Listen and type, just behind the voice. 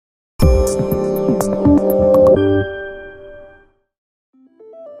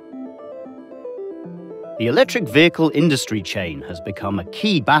The electric vehicle industry chain has become a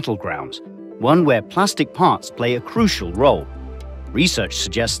key battleground, one where plastic parts play a crucial role. Research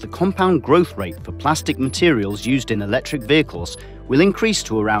suggests the compound growth rate for plastic materials used in electric vehicles will increase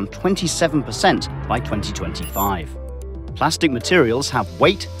to around 27% by 2025. Plastic materials have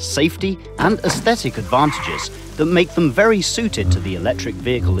weight, safety, and aesthetic advantages that make them very suited to the electric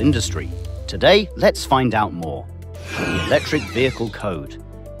vehicle industry. Today, let's find out more. The Electric Vehicle Code: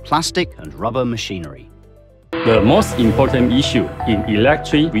 Plastic and Rubber Machinery. The most important issue in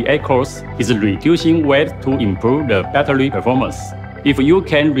electric vehicles is reducing weight to improve the battery performance. If you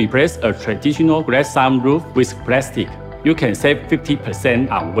can replace a traditional glass sunroof with plastic, you can save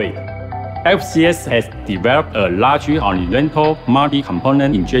 50% on weight. FCS has developed a large horizontal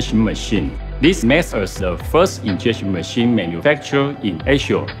multi-component injection machine. This makes us the first injection machine manufacturer in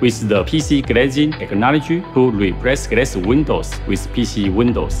Asia with the PC glazing technology to replace glass windows with PC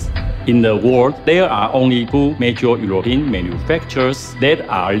windows. In the world, there are only two major European manufacturers that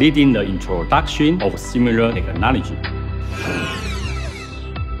are leading the introduction of similar technology.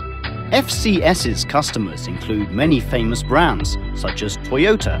 FCS's customers include many famous brands such as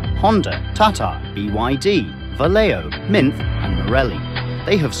Toyota, Honda, Tata, BYD, Valeo, Minth, and Marelli.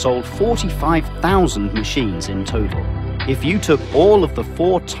 They have sold 45,000 machines in total. If you took all of the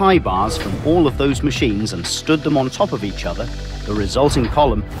 4 tie bars from all of those machines and stood them on top of each other, the resulting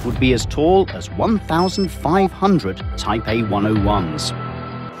column would be as tall as 1,500 Type A 101s.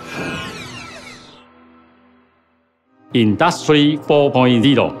 Industry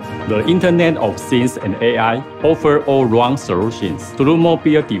 4.0, the Internet of Things and AI, offer all-round solutions. Through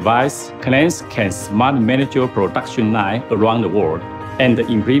mobile device, clients can smart manage production lines around the world and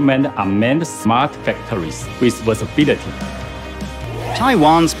implement unmanned smart factories with versatility.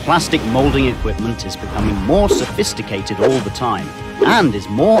 Taiwan's plastic molding equipment is becoming more sophisticated all the time and is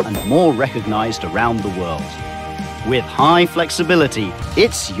more and more recognized around the world. With high flexibility,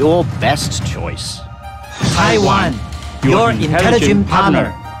 it's your best choice. Taiwan, your intelligent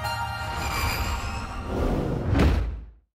partner.